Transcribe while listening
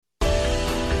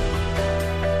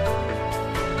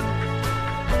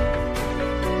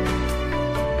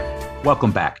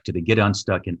Welcome back to the Get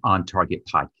Unstuck and On Target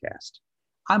podcast.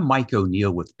 I'm Mike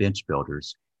O'Neill with Bench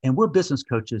Builders, and we're business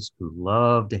coaches who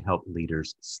love to help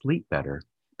leaders sleep better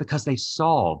because they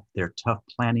solve their tough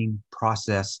planning,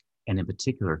 process, and in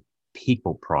particular,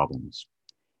 people problems.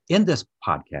 In this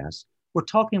podcast, we're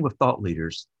talking with thought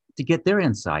leaders to get their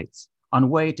insights on a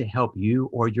way to help you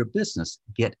or your business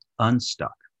get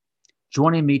unstuck.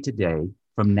 Joining me today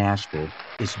from Nashville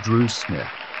is Drew Smith.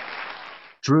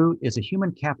 Drew is a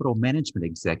human capital management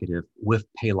executive with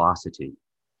Paylocity.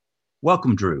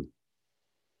 Welcome, Drew.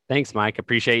 Thanks, Mike.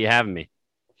 Appreciate you having me.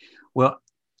 Well,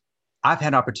 I've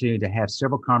had opportunity to have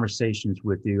several conversations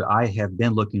with you. I have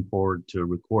been looking forward to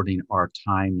recording our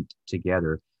time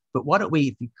together. But why don't we,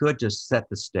 if you could just set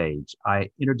the stage. I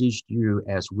introduced you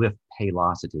as with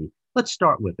Paylocity. Let's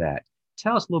start with that.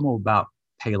 Tell us a little more about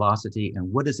Paylocity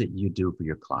and what is it you do for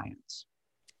your clients?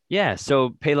 Yeah,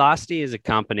 so Paylocity is a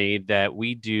company that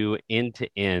we do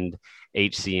end-to-end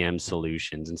HCM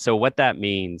solutions. And so what that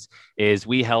means is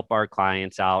we help our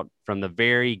clients out from the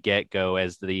very get-go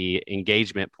as the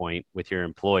engagement point with your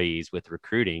employees with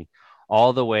recruiting,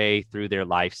 all the way through their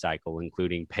life cycle,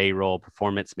 including payroll,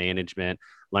 performance management,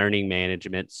 learning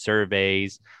management,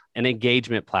 surveys, an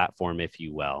engagement platform, if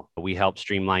you will. We help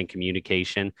streamline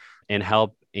communication and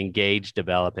help engage,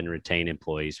 develop, and retain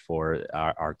employees for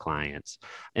our clients.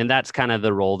 And that's kind of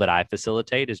the role that I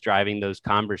facilitate, is driving those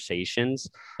conversations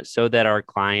so that our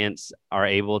clients are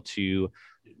able to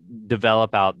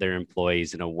develop out their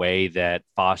employees in a way that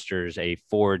fosters a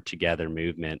forward together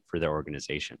movement for their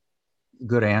organization.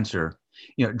 Good answer.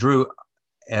 Drew,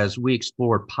 as we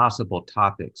explored possible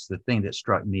topics, the thing that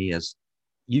struck me is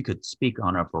you could speak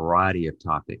on a variety of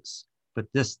topics, but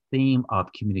this theme of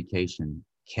communication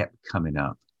kept coming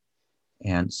up.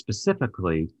 And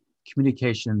specifically,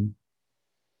 communication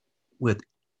with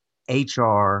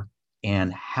HR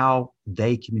and how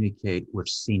they communicate with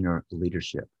senior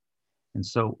leadership. And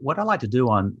so what I like to do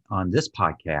on this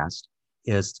podcast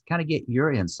is to kind of get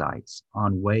your insights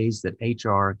on ways that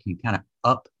HR can kind of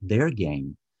up their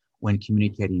game when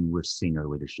communicating with senior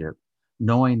leadership,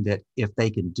 knowing that if they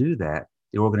can do that,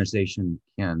 the organization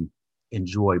can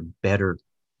enjoy better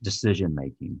decision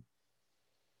making.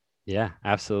 Yeah,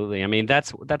 absolutely. I mean,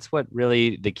 that's what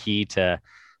really the key to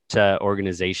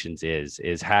organizations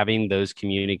is having those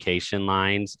communication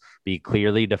lines be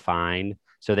clearly defined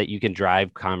so that you can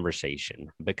drive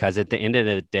conversation. Because at the end of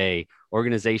the day,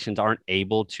 organizations aren't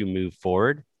able to move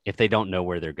forward if they don't know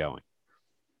where they're going.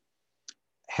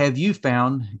 Have you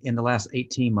found in the last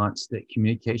 18 months that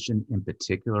communication in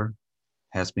particular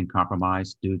has been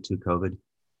compromised due to COVID?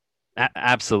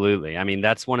 Absolutely. I mean,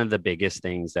 that's one of the biggest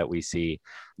things that we see.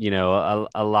 A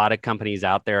lot of companies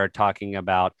out there are talking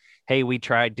about, hey, we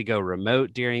tried to go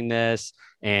remote during this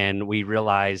and we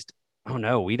realized, oh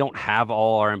no, we don't have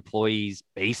all our employees'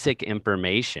 basic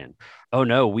information. Oh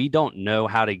no, we don't know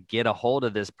how to get a hold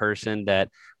of this person that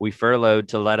we furloughed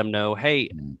to let them know, hey,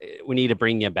 we need to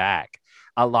bring you back.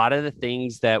 A lot of the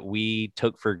things that we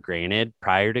took for granted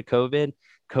prior to COVID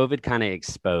kind of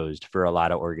exposed for a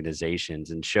lot of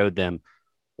organizations and showed them,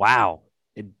 wow,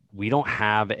 we don't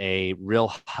have a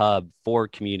real hub for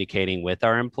communicating with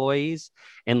our employees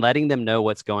and letting them know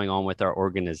what's going on with our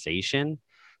organization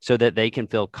so that they can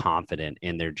feel confident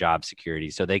in their job security,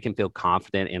 so they can feel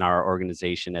confident in our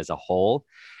organization as a whole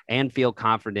and feel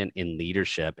confident in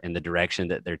leadership and the direction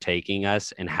that they're taking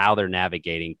us and how they're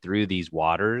navigating through these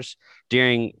waters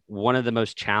during one of the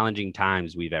most challenging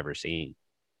times we've ever seen.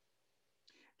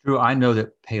 Drew, I know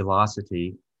that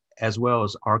Paylocity, as well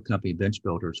as our company, Bench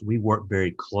Builders, we work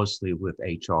very closely with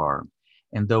HR.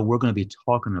 And though we're going to be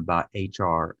talking about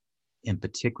HR in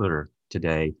particular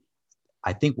today,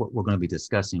 I think what we're going to be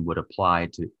discussing would apply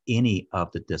to any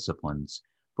of the disciplines.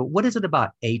 But what is it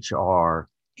about HR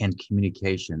and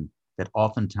communication that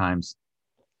oftentimes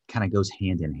kind of goes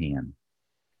hand in hand?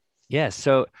 Yes.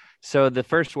 So the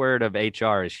first word of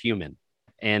HR is human.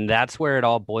 And that's where it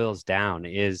all boils down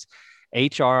is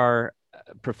HR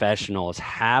professionals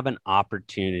have an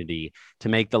opportunity to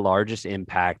make the largest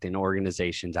impact in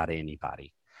organizations out of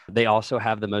anybody. They also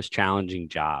have the most challenging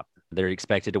job. They're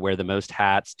expected to wear the most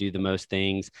hats, do the most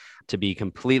things, to be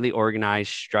completely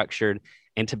organized, structured,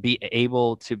 and to be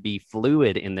able to be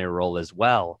fluid in their role as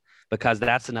well. Because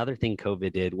that's another thing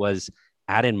COVID did was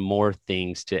added more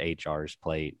things to HR's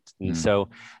plate. And so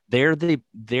they're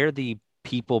the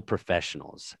people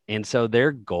professionals. And so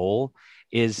their goal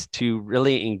is to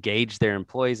really engage their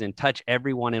employees and touch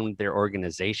everyone in their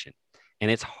organization. And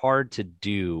it's hard to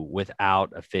do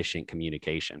without efficient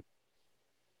communication.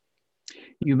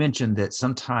 You mentioned that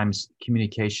sometimes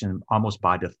communication almost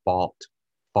by default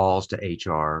falls to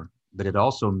HR but it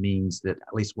also means that,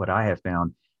 at least what I have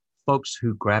found, folks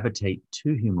who gravitate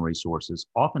to human resources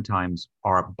oftentimes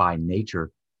are by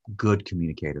nature good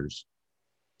communicators.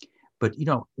 But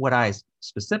what I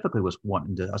specifically was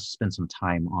wanting to spend some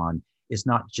time on is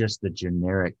not just the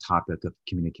generic topic of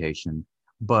communication,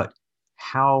 but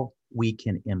how we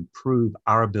can improve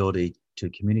our ability to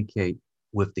communicate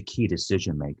with the key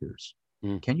decision makers.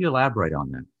 Can you elaborate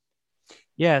on that?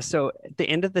 Yeah. So at the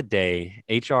end of the day,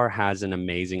 HR has an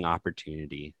amazing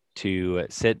opportunity to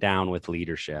sit down with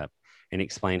leadership and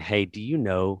explain, hey, do you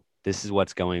know this is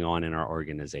what's going on in our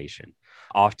organization?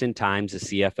 Oftentimes, the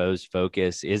CFO's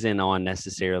focus isn't on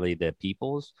necessarily the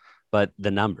people's, but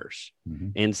the numbers. Mm-hmm.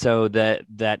 And so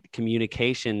that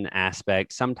communication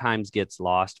aspect sometimes gets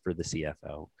lost for the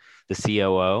CFO. The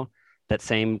COO, that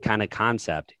same kind of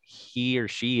concept, he or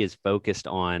she is focused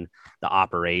on the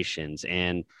operations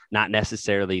and not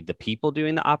necessarily the people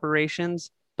doing the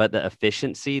operations, but the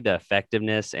efficiency, the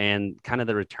effectiveness, and kind of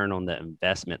the return on the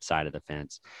investment side of the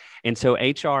fence. And so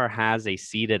HR has a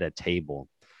seat at a table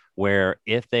where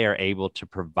if they are able to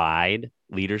provide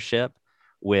leadership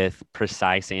with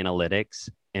precise analytics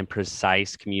and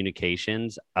precise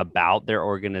communications about their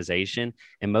organization,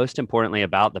 and most importantly,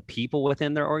 about the people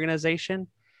within their organization,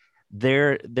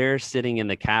 they're sitting in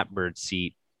the catbird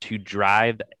seat to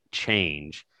drive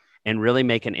change and really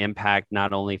make an impact,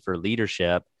 not only for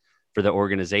leadership, for the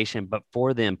organization, but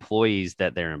for the employees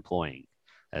that they're employing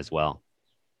as well.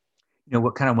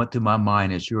 What kind of went through my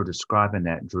mind as you were describing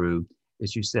that, Drew,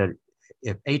 is you said,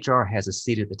 if HR has a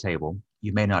seat at the table,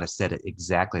 you may not have said it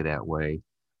exactly that way,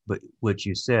 but what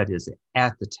you said is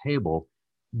at the table,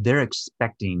 they're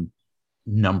expecting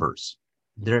numbers,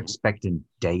 they're expecting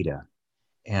data.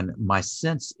 And my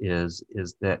sense is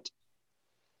that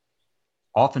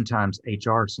oftentimes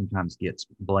HR sometimes gets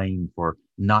blamed for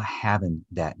not having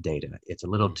that data. It's a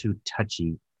little too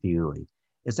touchy-feely.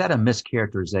 Is that a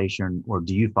mischaracterization, or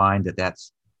do you find that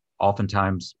that's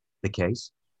oftentimes the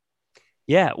case?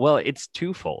 Yeah, well, it's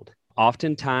twofold.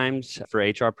 Oftentimes for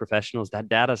HR professionals, that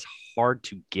data is hard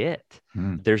to get.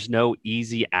 There's no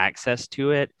easy access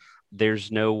to it.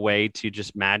 There's no way to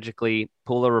just magically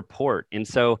pull a report. And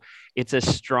so it's a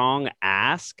strong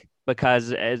ask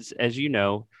because as you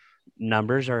know,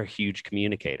 numbers are a huge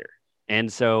communicator.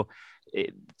 And so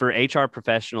for HR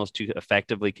professionals to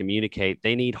effectively communicate,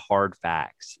 they need hard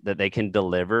facts that they can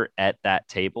deliver at that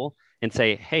table and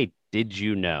say, hey, did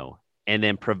you know? And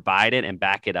then provide it and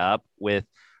back it up with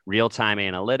real-time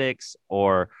analytics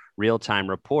or real-time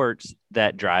reports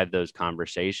that drive those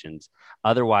conversations.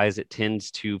 Otherwise, it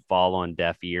tends to fall on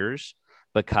deaf ears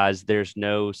because there's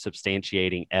no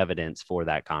substantiating evidence for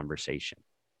that conversation.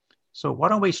 So why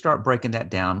don't we start breaking that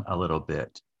down a little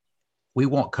bit? We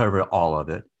won't cover all of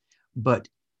it, but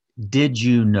did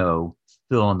you know,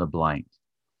 fill in the blank?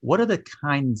 What are the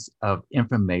kinds of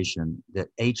information that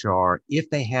HR, if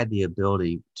they had the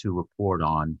ability to report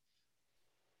on,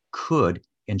 could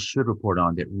and should report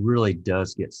on that really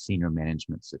does get senior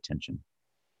management's attention?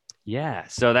 Yeah,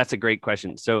 so that's a great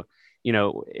question. So,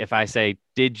 if I say,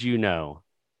 did you know,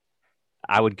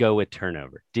 I would go with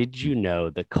turnover. Did you know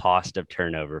the cost of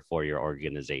turnover for your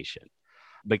organization?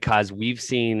 Because we've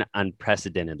seen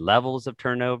unprecedented levels of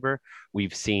turnover.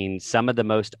 We've seen some of the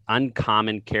most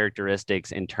uncommon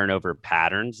characteristics in turnover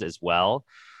patterns as well.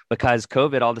 Because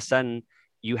COVID, all of a sudden,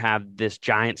 you have this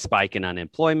giant spike in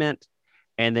unemployment.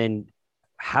 And then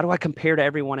how do I compare to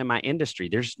everyone in my industry?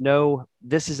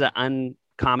 This is an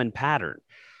uncommon pattern.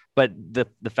 But the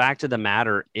fact of the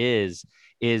matter is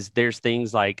there's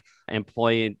things like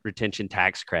employee retention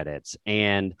tax credits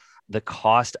and the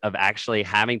cost of actually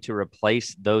having to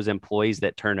replace those employees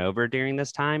that turn over during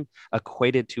this time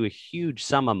equated to a huge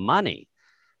sum of money.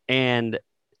 And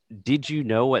did you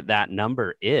know what that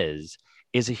number is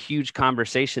a huge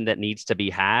conversation that needs to be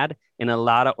had. And a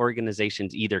lot of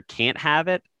organizations either can't have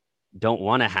it, don't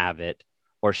want to have it,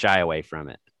 or shy away from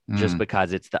it just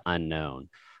because it's the unknown.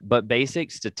 But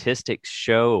basic statistics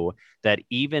show that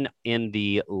even in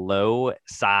the low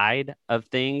side of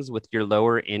things with your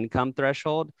lower income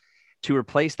threshold, to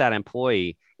replace that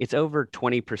employee, it's over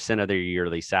 20% of their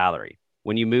yearly salary.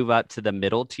 When you move up to the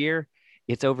middle tier,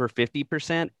 it's over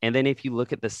 50%. And then if you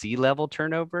look at the C-level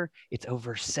turnover, it's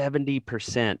over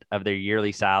 70% of their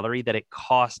yearly salary that it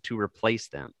costs to replace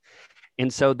them.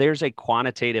 And so there's a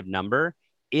quantitative number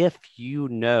if you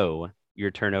know your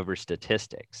turnover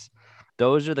statistics.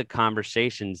 Those are the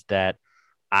conversations that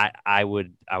I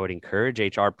would encourage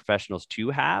HR professionals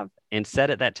to have and sit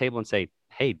at that table and say,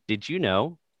 hey, did you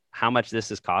know how much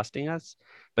this is costing us?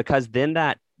 Because then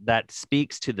that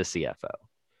speaks to the CFO.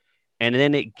 And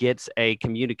then it gets a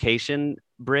communication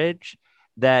bridge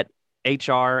that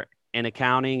HR and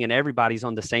accounting and everybody's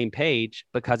on the same page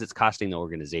because it's costing the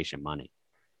organization money.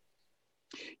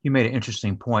 You made an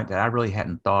interesting point that I really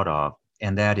hadn't thought of,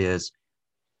 and that is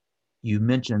you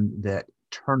mentioned that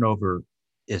turnover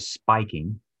is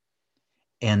spiking,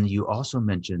 and you also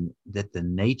mentioned that the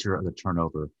nature of the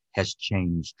turnover has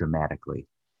changed dramatically.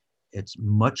 It's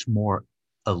much more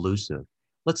elusive.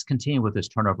 Let's continue with this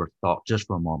turnover thought just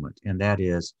for a moment, and that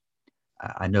is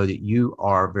I know that you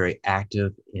are very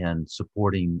active in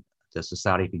supporting the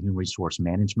Society for Human Resource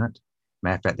Management.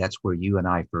 Matter of fact, that's where you and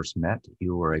I first met.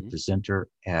 You were a presenter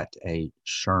at a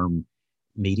SHRM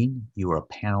meeting. You were a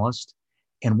panelist.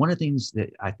 And one of the things that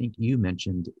I think you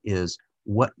mentioned is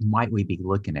what might we be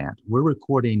looking at? We're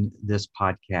recording this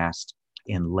podcast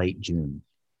in late June.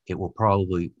 It will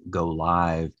probably go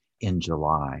live in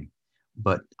July.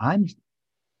 But I'm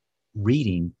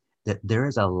reading that there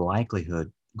is a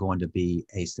likelihood going to be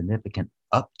a significant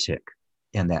uptick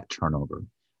in that turnover.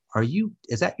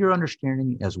 Is that your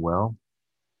understanding as well?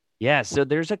 Yeah. So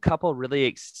there's a couple really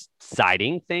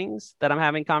exciting things that I'm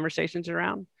having conversations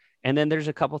around. And then there's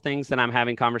a couple things that I'm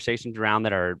having conversations around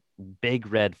that are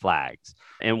big red flags.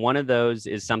 And one of those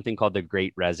is something called the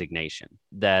Great Resignation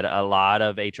that a lot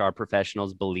of HR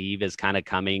professionals believe is kind of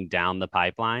coming down the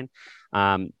pipeline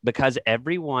because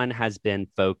everyone has been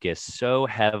focused so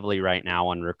heavily right now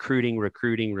on recruiting.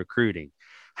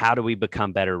 How do we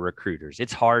become better recruiters?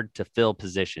 It's hard to fill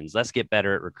positions. Let's get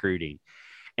better at recruiting.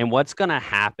 And what's going to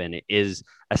happen is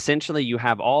essentially you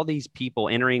have all these people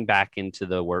entering back into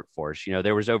the workforce. You know,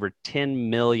 there was over 10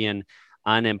 million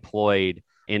unemployed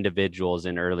individuals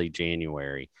in early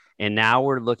January. And now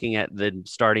we're looking at them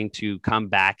starting to come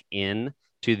back in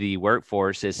to the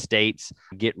workforce as states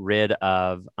get rid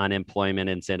of unemployment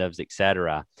incentives, et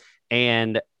cetera.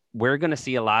 And we're going to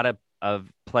see a lot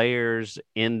of players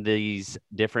in these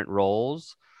different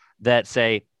roles that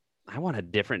say, I want a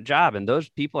different job. And those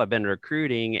people have been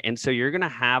recruiting. And so you're going to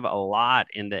have a lot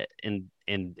in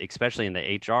especially in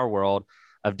the HR world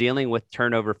of dealing with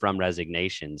turnover from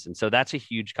resignations. And so that's a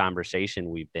huge conversation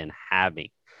we've been having.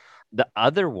 The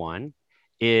other one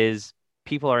is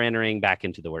people are entering back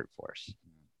into the workforce.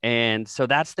 And so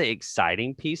that's the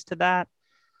exciting piece to that.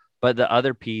 But the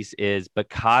other piece is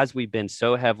because we've been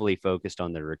so heavily focused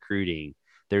on the recruiting,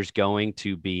 there's going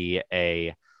to be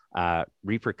a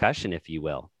repercussion, if you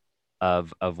will,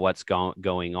 of what's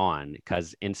going on.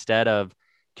 Because instead of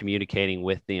communicating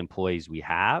with the employees we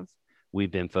have,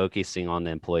 we've been focusing on the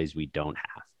employees we don't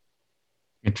have.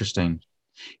 Interesting.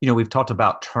 You know, we've talked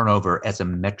about turnover as a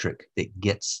metric that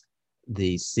gets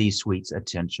the C-suite's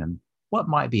attention. What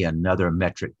might be another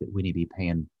metric that we need to be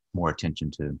paying more attention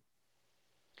to?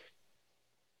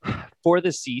 For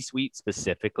the C-suite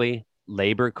specifically,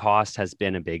 labor cost has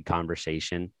been a big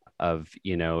conversation of,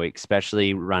 you know,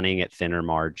 especially running at thinner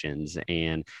margins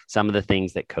and some of the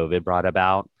things that COVID brought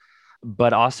about,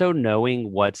 but also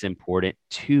knowing what's important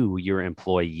to your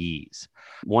employees.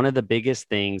 One of the biggest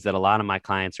things that a lot of my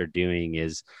clients are doing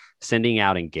is sending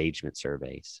out engagement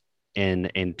surveys and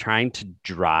trying to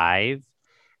drive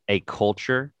a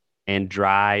culture and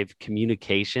drive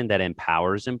communication that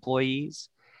empowers employees.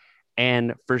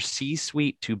 And for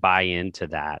C-suite to buy into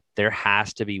that, there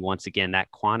has to be, once again,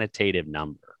 that quantitative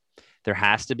number. There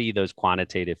has to be those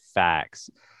quantitative facts.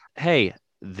 Hey,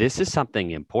 this is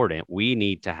something important. We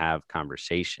need to have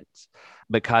conversations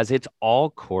because it's all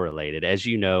correlated. As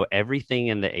you know, everything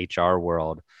in the HR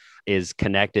world is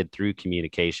connected through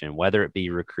communication, whether it be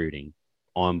recruiting,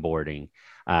 onboarding,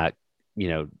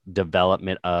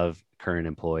 development of current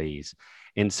employees.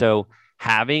 And so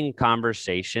having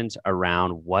conversations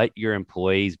around what your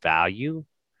employees value,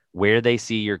 where they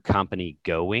see your company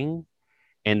going,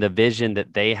 and the vision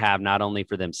that they have not only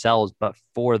for themselves, but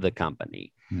for the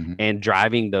company, and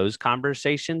driving those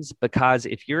conversations. Because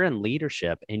if you're in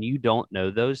leadership and you don't know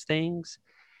those things,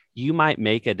 you might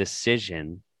make a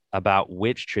decision about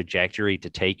which trajectory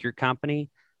to take your company,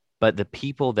 but the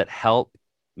people that help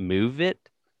move it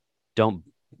don't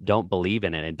believe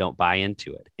in it and don't buy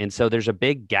into it. And so there's a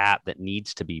big gap that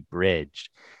needs to be bridged.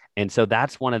 And so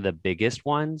that's one of the biggest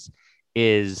ones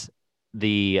is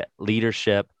the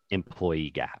leadership employee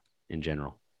gap in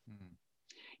general.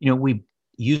 You know, we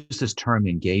use this term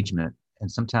engagement,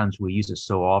 and sometimes we use it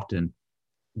so often,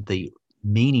 the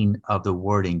meaning of the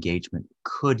word engagement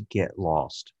could get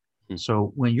lost.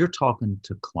 So when you're talking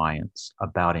to clients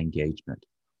about engagement,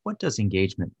 what does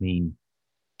engagement mean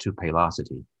to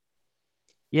Paylocity?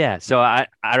 Yeah, so I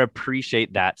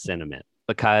appreciate that sentiment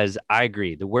because I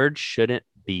agree. The word shouldn't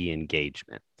be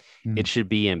engagement. It should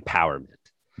be empowerment.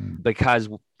 Because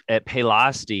at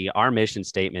Paylocity, our mission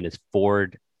statement is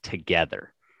forward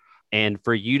together. And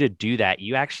for you to do that,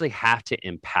 you actually have to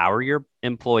empower your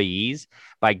employees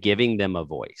by giving them a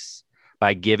voice,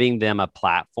 by giving them a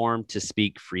platform to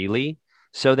speak freely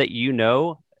so that you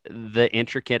know the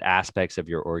intricate aspects of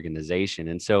your organization.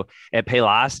 And so at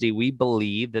Paylocity, we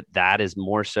believe that that is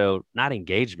more so not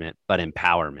engagement, but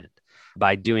empowerment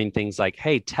by doing things like,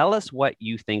 hey, tell us what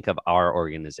you think of our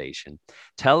organization.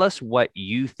 Tell us what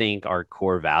you think our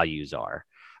core values are.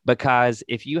 Because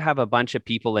if you have a bunch of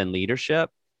people in leadership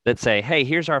that say, hey,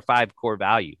 here's our 5 core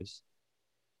values,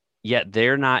 yet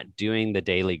they're not doing the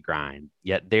daily grind,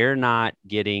 yet they're not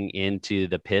getting into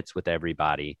the pits with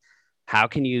everybody, how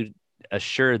can you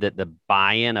assure that the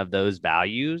buy-in of those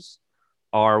values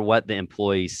are what the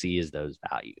employees see as those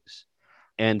values?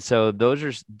 And so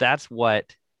that's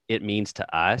what it means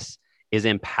to us, is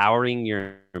empowering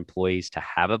your employees to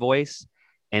have a voice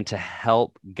and to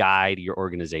help guide your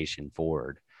organization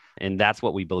forward. And that's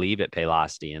what we believe at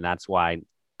Paylocity. And that's why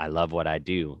I love what I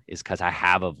do, is because I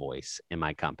have a voice in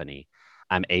my company.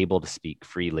 I'm able to speak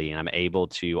freely and I'm able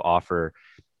to offer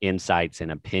insights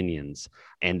and opinions,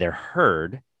 and they're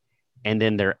heard and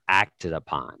then they're acted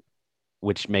upon,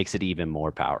 which makes it even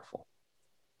more powerful.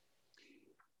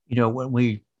 When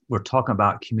we were talking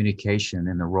about communication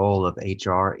and the role of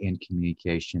HR in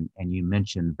communication, and you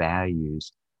mentioned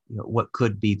values, what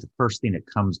could be the first thing that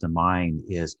comes to mind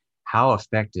is, how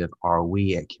effective are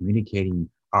we at communicating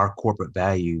our corporate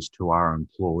values to our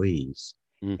employees?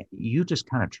 You just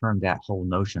kind of turned that whole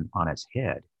notion on its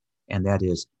head. And that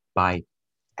is by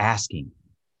asking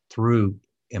through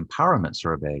empowerment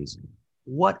surveys,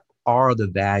 what are the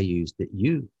values that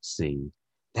you see?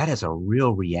 That is a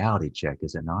real reality check,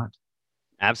 is it not?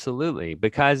 Absolutely.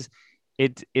 Because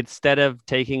instead of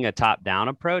taking a top-down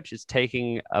approach, it's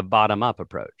taking a bottom-up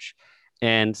approach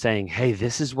and saying, hey,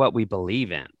 this is what we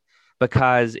believe in.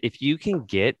 Because if you can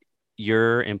get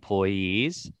your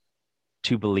employees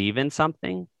to believe in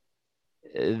something,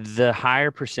 the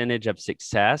higher percentage of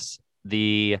success,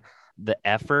 the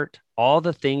effort, all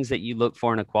the things that you look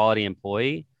for in a quality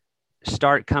employee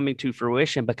start coming to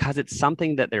fruition because it's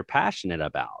something that they're passionate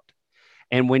about.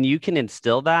 And when you can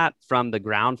instill that from the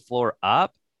ground floor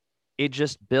up, it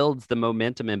just builds the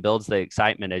momentum and builds the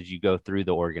excitement as you go through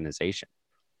the organization.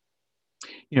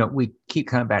 We keep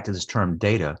coming back to this term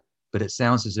data, but it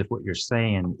sounds as if what you're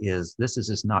saying is this is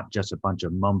just not just a bunch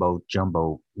of mumbo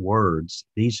jumbo words.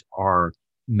 These are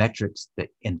metrics that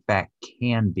in fact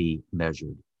can be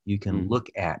measured. You can look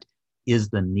at, is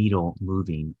the needle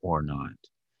moving or not?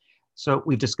 So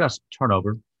we've discussed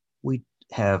turnover. We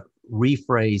have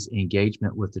rephrased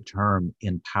engagement with the term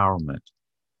empowerment.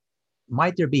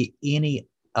 Might there be any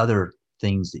other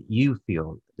things that you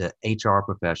feel that HR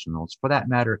professionals, for that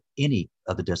matter, any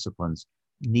of the disciplines,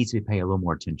 needs to be paying a little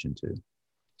more attention to?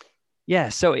 Yeah,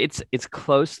 so it's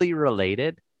closely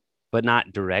related, but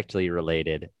not directly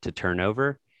related to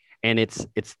turnover. And it's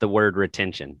the word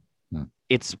retention.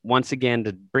 It's, once again,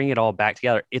 to bring it all back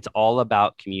together, it's all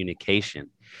about communication.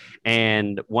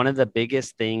 And one of the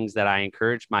biggest things that I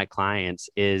encourage my clients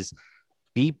is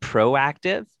be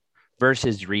proactive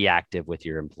versus reactive with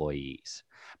your employees.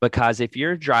 Because if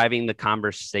you're driving the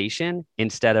conversation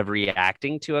instead of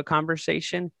reacting to a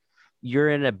conversation,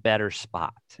 you're in a better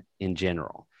spot in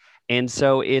general. And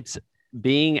so it's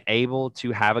being able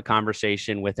to have a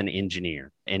conversation with an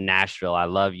engineer in Nashville. I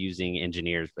love using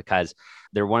engineers because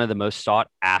they're one of the most sought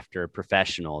after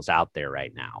professionals out there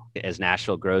right now. As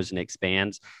Nashville grows and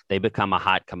expands, they become a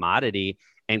hot commodity,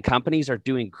 and companies are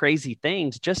doing crazy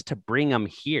things just to bring them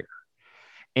here.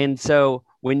 And so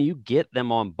when you get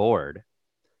them on board,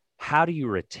 how do you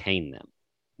retain them?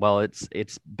 Well,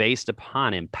 it's based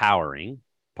upon empowering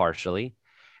partially.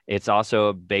 It's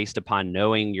also based upon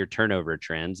knowing your turnover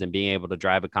trends and being able to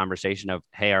drive a conversation of,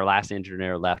 hey, our last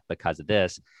engineer left because of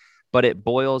this. But it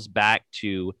boils back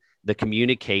to the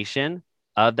communication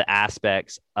of the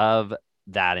aspects of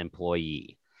that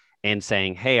employee and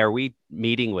saying, hey, are we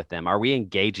meeting with them? Are we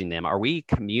engaging them? Are we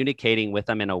communicating with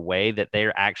them in a way that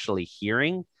they're actually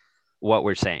hearing what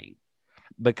we're saying?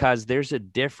 Because there's a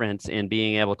difference in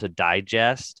being able to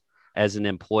digest as an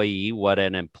employee what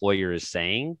an employer is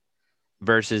saying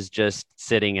versus just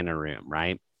sitting in a room,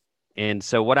 right? And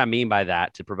so what I mean by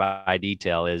that, to provide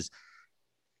detail, is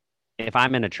if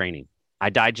I'm in a training, I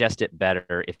digest it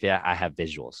better if I have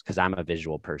visuals, because I'm a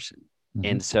visual person.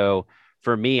 And so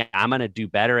for me, I'm going to do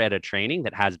better at a training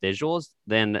that has visuals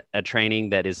than a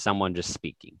training that is someone just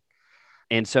speaking.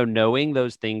 And so knowing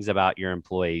those things about your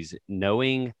employees,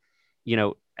 knowing,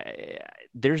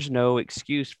 there's no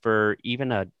excuse for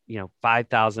even a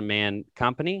 5,000 man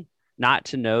company not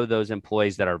to know those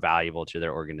employees that are valuable to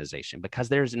their organization, because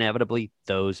there's inevitably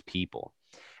those people.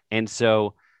 And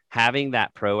so having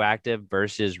that proactive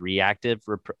versus reactive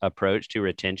approach to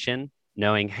retention,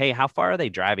 knowing, hey, how far are they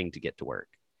driving to get to work?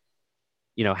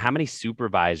 How many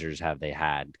supervisors have they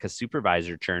had? Because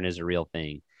supervisor churn is a real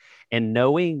thing. And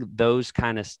knowing those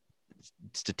kind of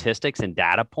statistics and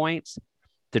data points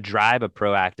to drive a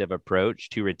proactive approach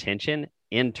to retention,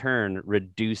 in turn,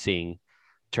 reducing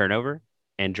turnover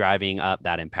and driving up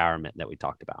that empowerment that we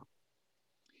talked about.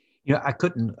 I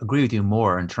couldn't agree with you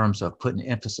more in terms of putting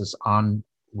emphasis on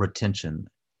retention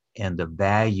and the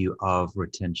value of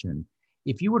retention.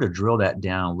 If you were to drill that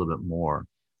down a little bit more,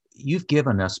 you've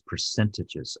given us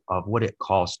percentages of what it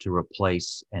costs to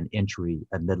replace an entry,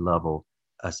 a mid-level,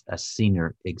 a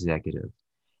senior executive.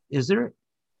 Is there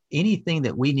anything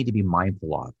that we need to be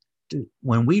mindful of?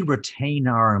 When we retain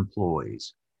our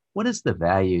employees, what is the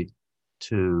value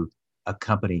to a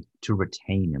company to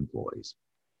retain employees?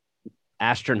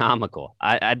 Astronomical.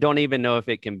 I don't even know if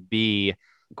it can be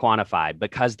quantified,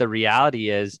 because the reality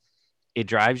is it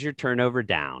drives your turnover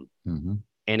down. Mm-hmm.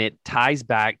 And it ties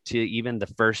back to even the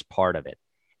first part of it.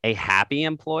 A happy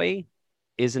employee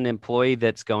is an employee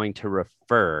that's going to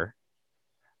refer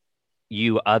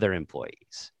you other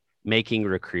employees, making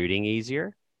recruiting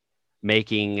easier,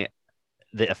 making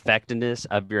the effectiveness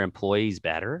of your employees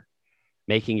better,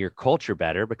 making your culture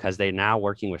better because they're now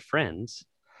working with friends,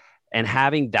 and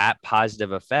having that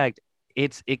positive effect.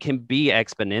 It can be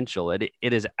exponential.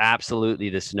 It is absolutely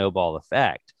the snowball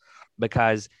effect,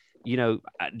 because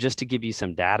just to give you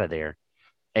some data there,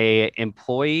 a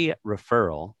employee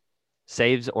referral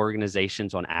saves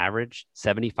organizations on average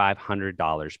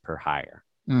 $7,500 per hire.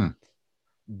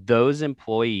 Those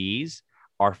employees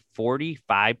are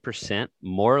 45%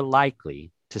 more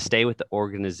likely to stay with the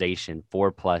organization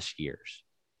 4+ years.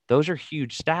 Those are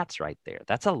huge stats right there.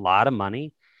 That's a lot of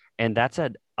money, and that's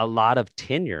a lot of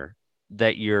tenure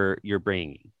that you're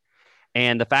bringing.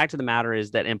 And the fact of the matter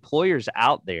is that employers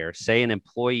out there say an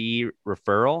employee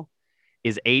referral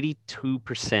is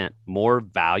 82% more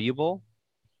valuable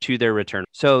to their return.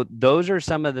 So those are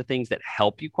some of the things that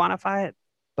help you quantify it,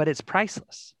 but it's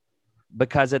priceless,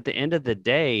 because at the end of the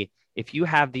day, if you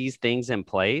have these things in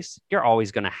place, you're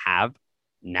always going to have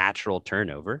natural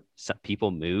turnover. Some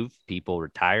people move, people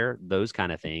retire, those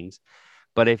kind of things.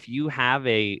 But if you have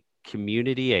a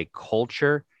community, a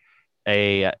culture,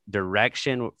 a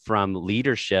direction from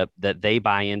leadership that they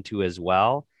buy into as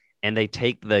well, and they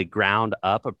take the ground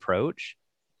up approach,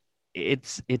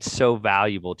 it's so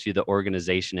valuable to the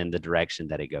organization and the direction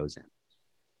that it goes in.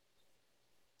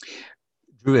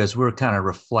 Drew, as we're kind of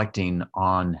reflecting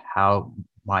on how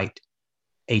might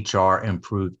HR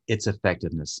improve its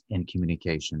effectiveness in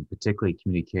communication, particularly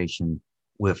communication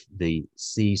with the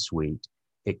C-suite,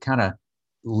 it kind of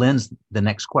lends the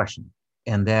next question,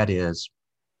 and that is,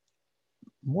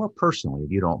 more personally, if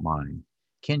you don't mind,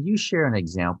 can you share an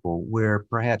example where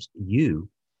perhaps you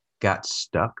got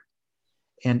stuck?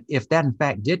 And if that in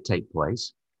fact did take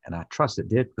place, and I trust it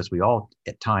did because we all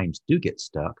at times do get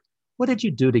stuck, what did you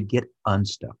do to get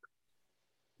unstuck?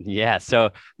 Yeah,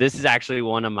 so this is actually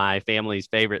one of my family's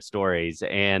favorite stories.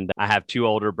 And I have 2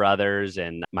 older brothers,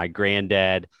 and my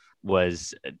granddad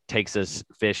takes us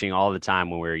fishing all the time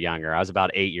when we were younger. I was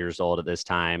about 8 years old at this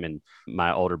time, and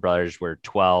my older brothers were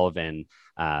 12 and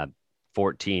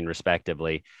 14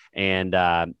 respectively. And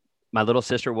my little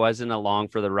sister wasn't along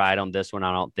for the ride on this one,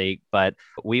 I don't think, but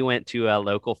we went to a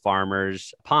local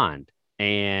farmer's pond,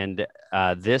 and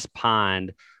this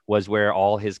pond was where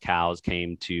all his cows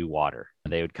came to water.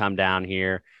 They would come down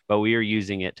here, but we were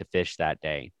using it to fish that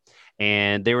day.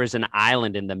 And there was an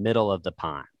island in the middle of the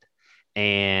pond.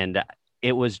 And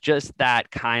it was just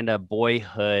that kind of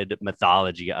boyhood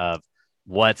mythology of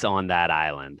what's on that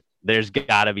island. There's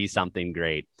got to be something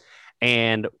great.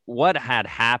 And what had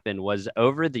happened was,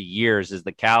 over the years, as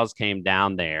the cows came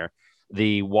down there,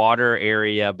 the water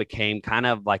area became kind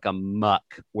of like a muck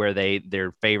where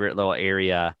their favorite little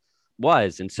area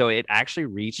was. And so it actually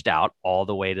reached out all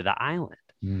the way to the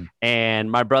island.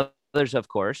 And my brothers, of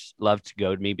course, loved to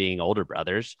goad me, being older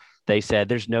brothers. They said,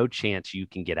 there's no chance you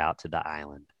can get out to the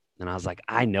island. And I was like,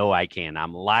 I know I can.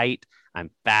 I'm light. I'm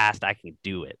fast. I can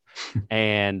do it.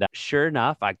 And sure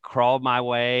enough, I crawled my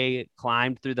way,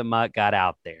 climbed through the muck, got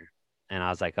out there. And I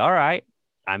was like, all right,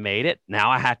 I made it.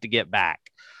 Now I have to get back.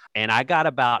 And I got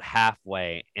about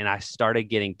halfway, and I started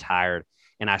getting tired,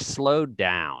 and I slowed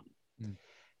down.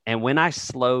 And when I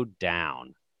slowed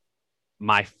down,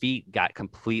 my feet got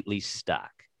completely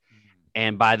stuck.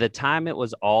 And by the time it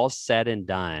was all said and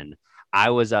done,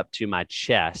 I was up to my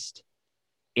chest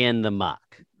in the muck.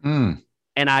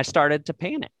 And I started to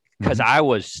panic because I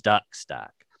was stuck.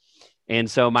 And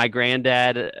so my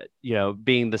granddad,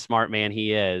 being the smart man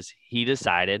he is, he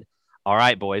decided, all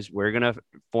right, boys, we're going to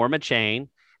form a chain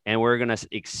and we're going to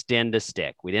extend a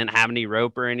stick. We didn't have any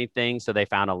rope or anything. So they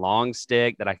found a long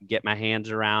stick that I could get my hands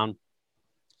around.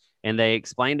 And they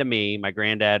explained to me, my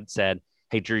granddad said,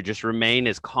 hey, Drew, just remain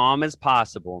as calm as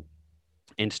possible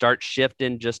and start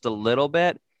shifting just a little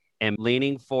bit and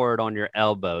leaning forward on your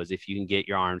elbows if you can get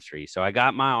your arms free. So I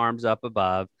got my arms up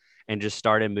above and just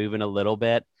started moving a little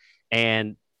bit.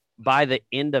 And by the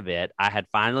end of it, I had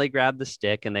finally grabbed the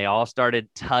stick and they all started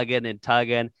tugging and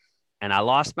tugging. And I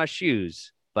lost my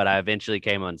shoes, but I eventually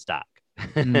came unstuck.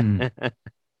 Mm.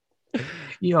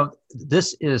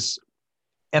 This is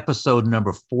episode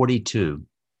number 42.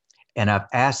 And I've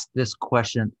asked this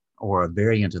question or a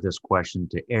variant of this question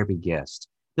to every guest.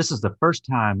 This is the first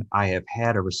time I have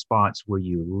had a response where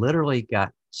you literally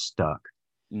got stuck.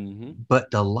 Mm-hmm.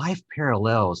 But the life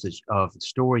parallels of the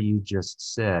story you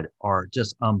just said are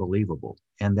just unbelievable.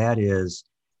 And that is,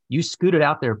 you scooted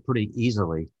out there pretty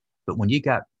easily, but when you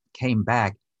came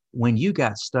back, when you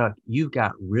got stuck, you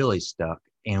got really stuck.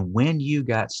 And when you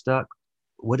got stuck,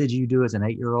 what did you do as an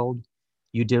 8-year-old?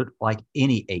 You did like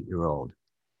any 8-year-old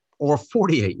or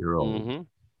 48-year-old. Mm-hmm.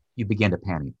 You began to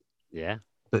panic. Yeah.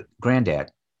 But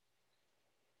Granddad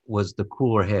was the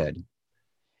cooler head.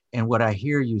 And what I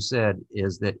hear you said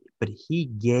is that, but he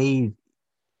gave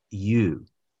you,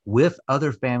 with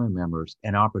other family members,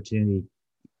 an opportunity.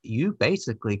 You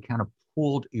basically kind of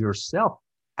pulled yourself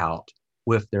out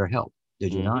with their help.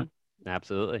 Did you not?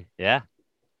 Absolutely. Yeah.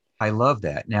 I love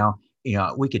that. Now,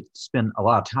 we could spend a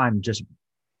lot of time just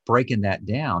breaking that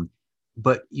down,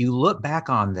 but you look back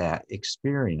on that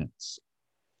experience,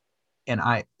 and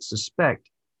I suspect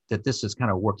that this has kind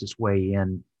of worked its way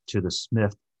into the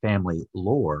Smith family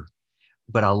lore.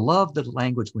 But I love the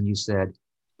language when you said,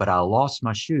 but I lost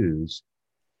my shoes.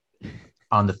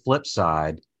 On the flip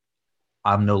side,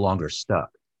 I'm no longer stuck.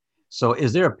 So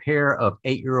is there a pair of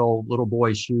 8-year-old little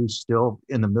boy shoes still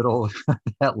in the middle of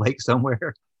that lake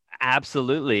somewhere?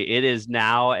 Absolutely. It is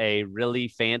now a really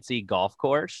fancy golf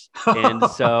course. And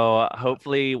so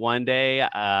hopefully one day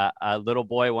a little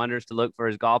boy wonders to look for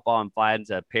his golf ball and finds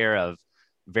a pair of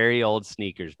very old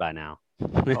sneakers by now.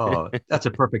 Oh, that's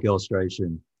a perfect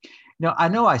illustration. Now, I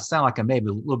know I sound like I maybe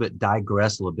a little bit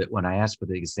digress a little bit when I ask for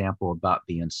the example about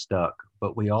being stuck,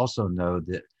 but we also know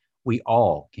that we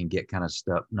all can get kind of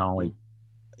stuck, not only,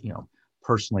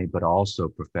 personally, but also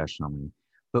professionally.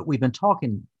 But we've been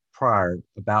talking prior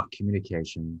about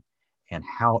communication and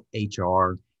how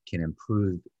HR can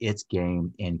improve its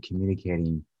game in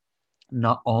communicating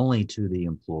not only to the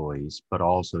employees, but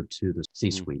also to the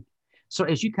C-suite. So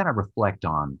as you kind of reflect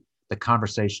on the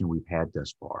conversation we've had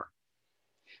thus far,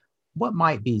 what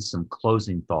might be some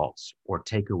closing thoughts or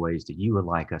takeaways that you would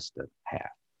like us to have?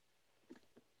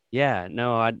 Yeah,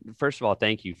 no, first of all,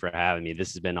 thank you for having me.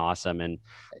 This has been awesome. And,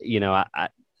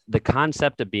 the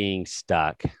concept of being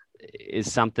stuck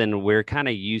is something we're kind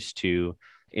of used to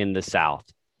in the South.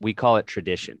 We call it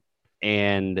tradition.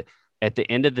 And at the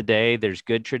end of the day, there's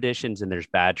good traditions and there's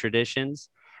bad traditions.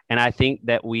 And I think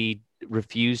that we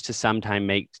refuse to sometimes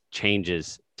make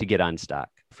changes to get unstuck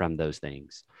from those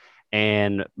things.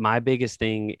 And my biggest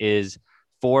thing is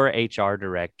for HR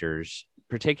directors,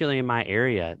 particularly in my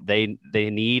area, they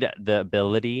need the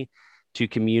ability to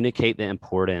communicate the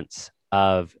importance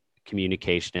of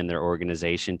communication in their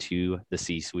organization to the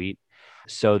C-suite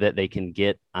so that they can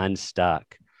get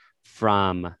unstuck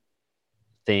from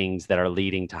things that are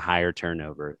leading to higher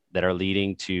turnover, that are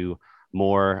leading to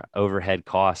more overhead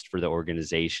cost for the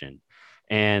organization.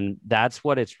 And that's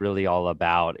what it's really all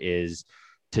about, is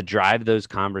to drive those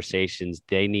conversations.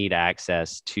 They need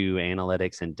access to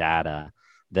analytics and data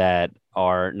that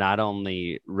are not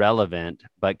only relevant,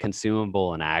 but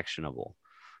consumable and actionable.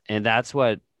 And that's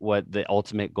what the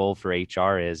ultimate goal for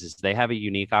HR is they have a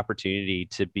unique opportunity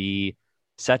to be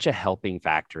such a helping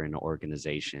factor in an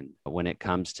organization when it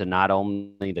comes to not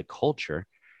only the culture,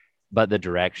 but the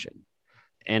direction.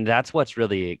 And that's what's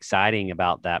really exciting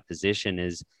about that position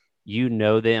is,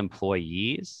 the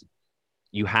employees,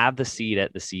 you have the seat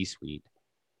at the C-suite.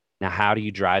 Now, how do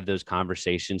you drive those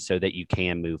conversations so that you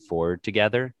can move forward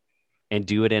together and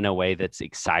do it in a way that's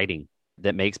exciting,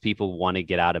 that makes people want to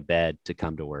get out of bed to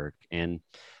come to work? And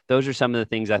those are some of the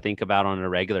things I think about on a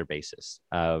regular basis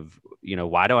of,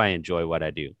 why do I enjoy what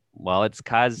I do? Well, it's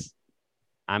because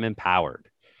I'm empowered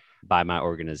by my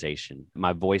organization.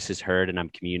 My voice is heard and I'm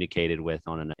communicated with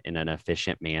in an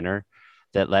efficient manner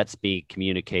that lets me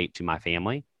communicate to my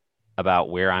family about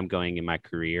where I'm going in my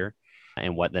career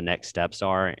and what the next steps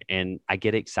are. And I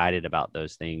get excited about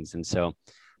those things. And so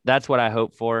that's what I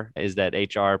hope for, is that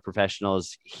HR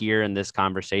professionals here in this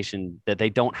conversation, that they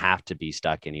don't have to be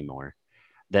stuck anymore,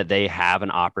 that they have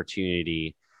an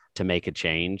opportunity to make a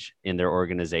change in their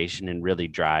organization and really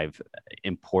drive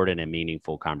important and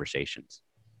meaningful conversations.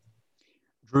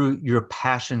 Drew, your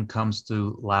passion comes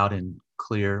through loud and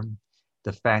clear.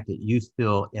 The fact that you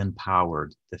feel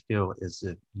empowered, to feel as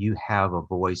if you have a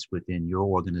voice within your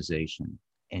organization,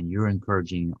 and you're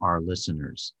encouraging our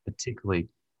listeners, particularly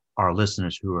our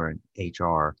listeners who are in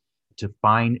HR, to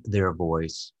find their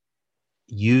voice,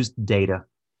 use data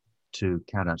to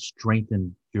kind of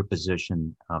strengthen your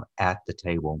position at the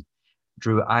table.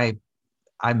 Drew, I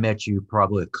met you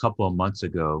probably a couple of months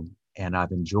ago, and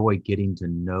I've enjoyed getting to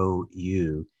know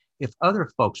you. If other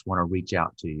folks want to reach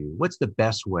out to you, what's the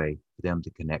best way for them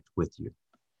to connect with you?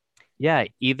 Yeah,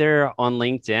 either on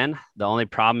LinkedIn. The only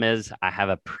problem is I have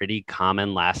a pretty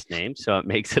common last name, so it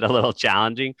makes it a little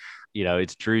challenging.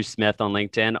 It's Drew Smith on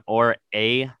LinkedIn, or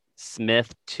A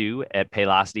Smith2 at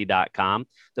Paylocity.com.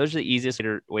 Those are the easiest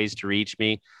ways to reach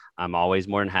me. I'm always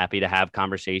more than happy to have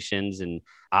conversations, and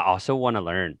I also want to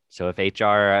learn. So if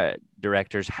HR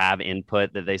directors have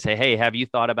input that they say, hey, have you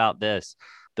thought about this?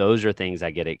 Those are things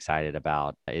I get excited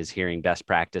about, is hearing best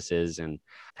practices and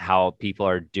how people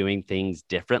are doing things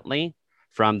differently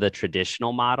from the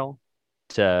traditional model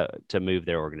to move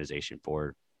their organization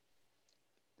forward.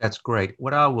 That's great.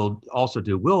 What I will also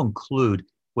do, we'll include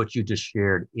what you just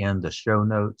shared in the show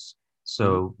notes.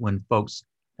 So when folks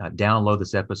download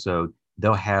this episode,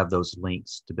 they'll have those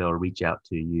links to be able to reach out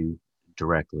to you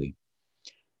directly.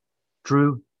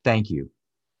 Drew, thank you.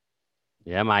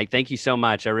 Yeah, Mike, thank you so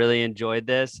much. I really enjoyed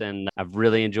this, and I've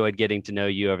really enjoyed getting to know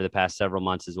you over the past several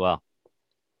months as well.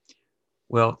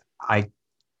 Well, I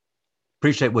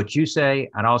appreciate what you say.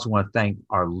 And I also want to thank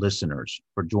our listeners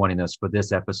for joining us for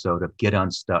this episode of Get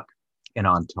Unstuck and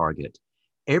On Target.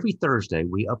 Every Thursday,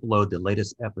 we upload the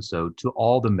latest episode to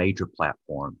all the major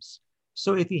platforms.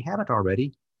 So if you haven't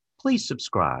already, please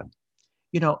subscribe.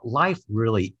 Life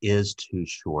really is too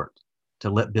short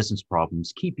to let business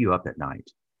problems keep you up at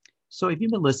night. So if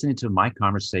you've been listening to my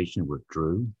conversation with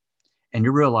Drew and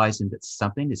you're realizing that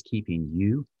something is keeping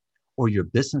you or your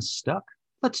business stuck,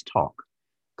 let's talk.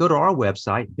 Go to our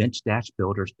website,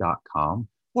 bench-builders.com,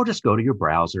 or just go to your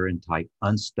browser and type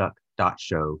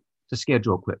unstuck.show to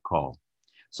schedule a quick call.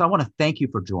 So I want to thank you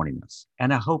for joining us,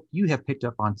 and I hope you have picked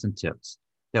up on some tips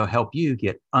that will help you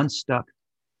get unstuck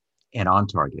and on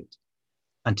target.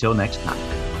 Until next time.